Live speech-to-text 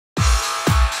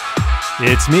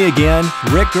It's me again,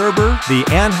 Rick Gerber, the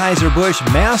Anheuser-Busch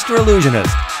Master Illusionist.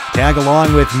 Tag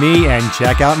along with me and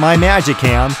check out my Magic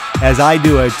Cam as I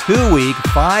do a 2-week,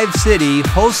 5-city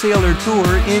wholesaler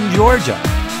tour in Georgia.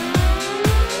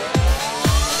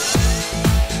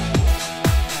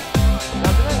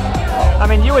 I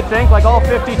mean, you would think like all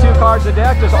 52 cards of the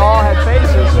deck just all had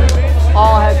faces,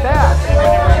 all had backs.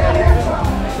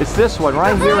 It's this one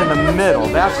right here in the middle.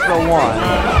 That's the one.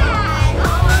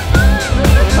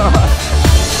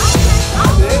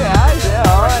 Yeah,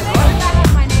 all right.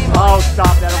 Oh,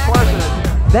 stop that. Of course it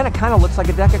is. Then it kind of looks like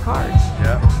a deck of cards.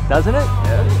 Yeah. Doesn't it?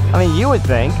 Yeah. I mean, you would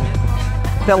think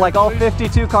that like all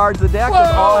 52 cards of the deck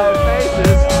just all had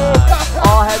faces,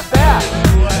 all had backs.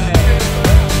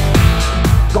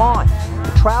 Gone.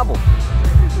 Traveled.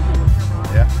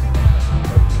 Yeah.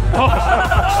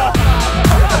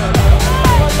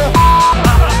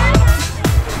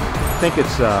 I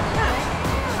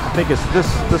think it's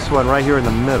this one right here in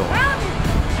the middle.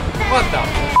 What the?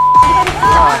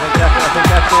 Oh, I think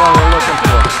that's the one we're looking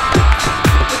for.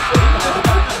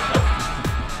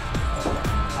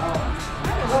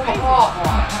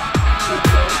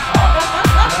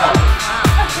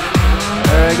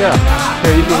 There you go.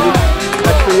 Here, you can.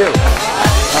 That's for you.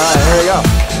 All right, here you go.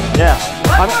 Yeah.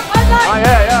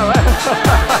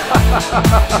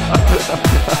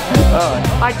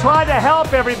 I tried to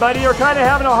help everybody. You're kind of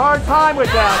having a hard time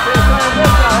with that.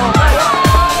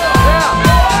 Yeah.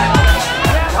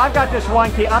 I've got this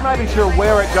one key. I'm not even sure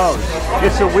where it goes.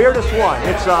 It's the weirdest one.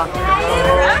 It's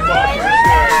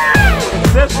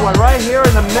this one right here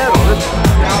in the middle.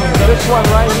 This one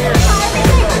right here.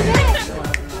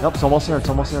 Nope, it's almost there. It's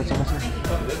almost there. It's almost there.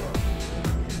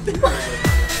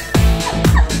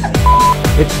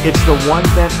 It's the one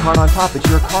bent card on top. It's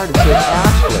your card. It says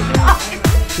Ashley.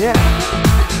 Yeah.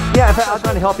 Yeah, in fact, I was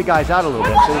trying to help you guys out a little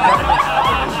bit. So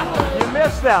you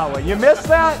missed that one. You missed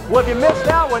that? Well, if you missed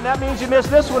that one, that means you missed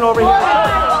this one over here.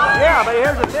 Yeah, but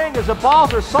here's the thing, is the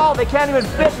balls are solid. They can't even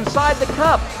fit inside the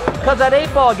cup because that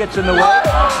 8-ball gets in the way.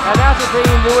 And that's the thing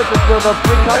you do with the 3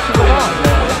 cups of the ball.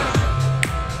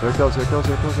 There it goes, there it goes,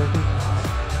 there it goes, there it goes.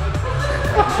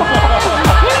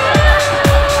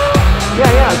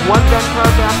 Yeah, it's one bent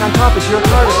card back on top. It's your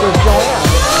card. It says Joanne.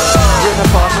 You're in the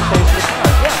process of the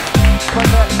card. Yeah.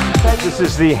 This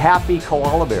is the happy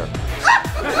koala bear.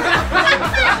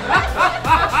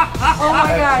 Oh my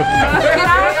God. Can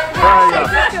I?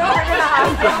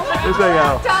 There you go. There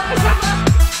you go.